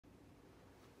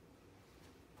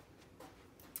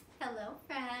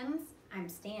friends, I'm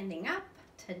standing up.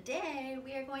 Today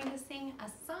we are going to sing a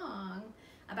song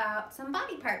about some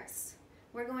body parts.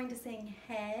 We're going to sing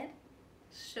head,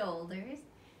 shoulders,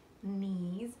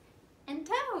 knees, and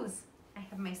toes. I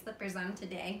have my slippers on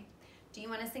today. Do you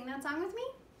want to sing that song with me?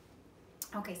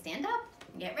 Okay, stand up,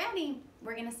 get ready.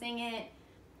 We're gonna sing it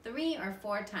 3 or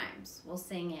 4 times. We'll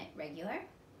sing it regular,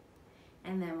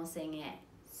 and then we'll sing it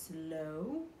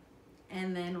slow,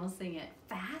 and then we'll sing it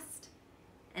fast,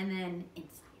 and then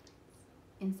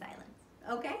in silence.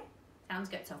 Okay? Sounds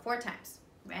good. So 4 times.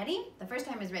 Ready? The first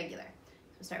time is regular. So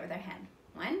we'll start with our head.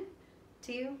 1,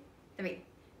 2, 3.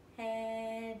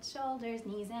 Head, shoulders,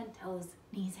 knees and toes,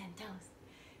 knees and toes.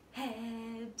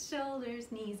 Head,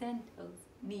 shoulders, knees and toes,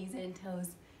 knees and toes.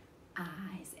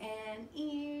 Eyes and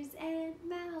ears and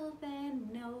mouth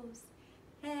and nose.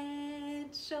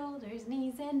 Head, shoulders,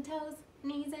 knees and toes,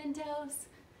 knees and toes.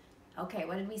 Okay,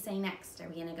 what did we say next? Are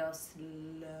we gonna go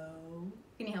slow?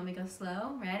 Can you help me go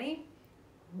slow? Ready?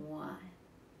 1,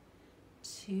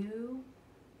 2,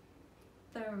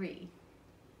 3.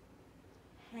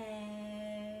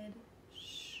 Head,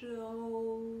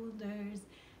 shoulders,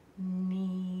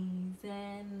 knees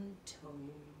and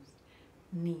toes,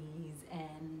 knees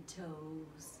and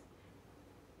toes.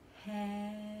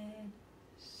 Head,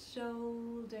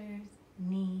 shoulders,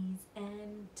 knees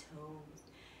and toes,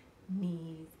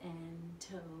 knees and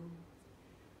toes.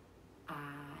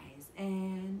 Eyes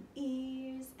and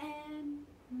ears and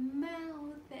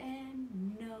mouth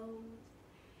and nose.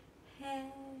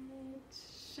 Head,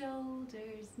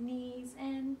 shoulders, knees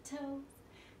and toes,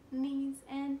 knees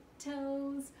and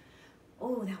toes.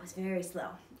 Oh, that was very slow.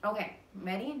 Okay,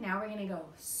 ready? Now we're gonna go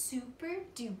super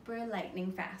duper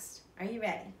lightning fast. Are you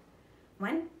ready?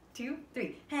 1, 2,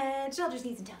 3. Head, shoulders,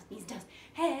 knees and toes, knees and toes.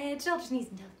 Head, shoulders, knees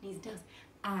and toes, knees and toes.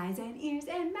 Eyes and ears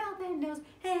and mouth and nose.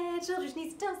 Head, shoulders,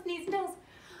 knees and toes, knees and toes.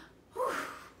 Whew.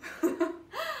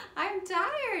 I'm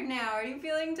tired now. Are you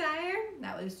feeling tired?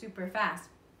 That was super fast.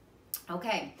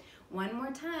 Okay, one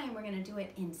more time. We're gonna do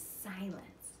it in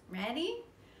silence. Ready?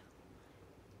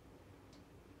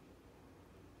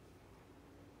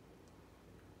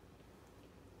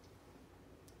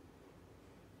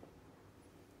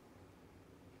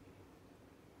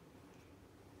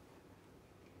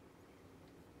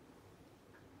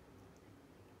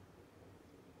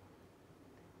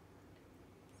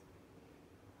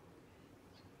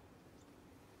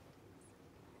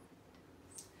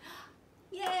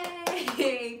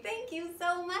 Yay! Thank you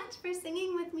so much for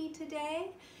singing with me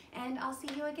today, and I'll see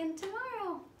you again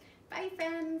tomorrow. Bye,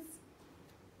 friends.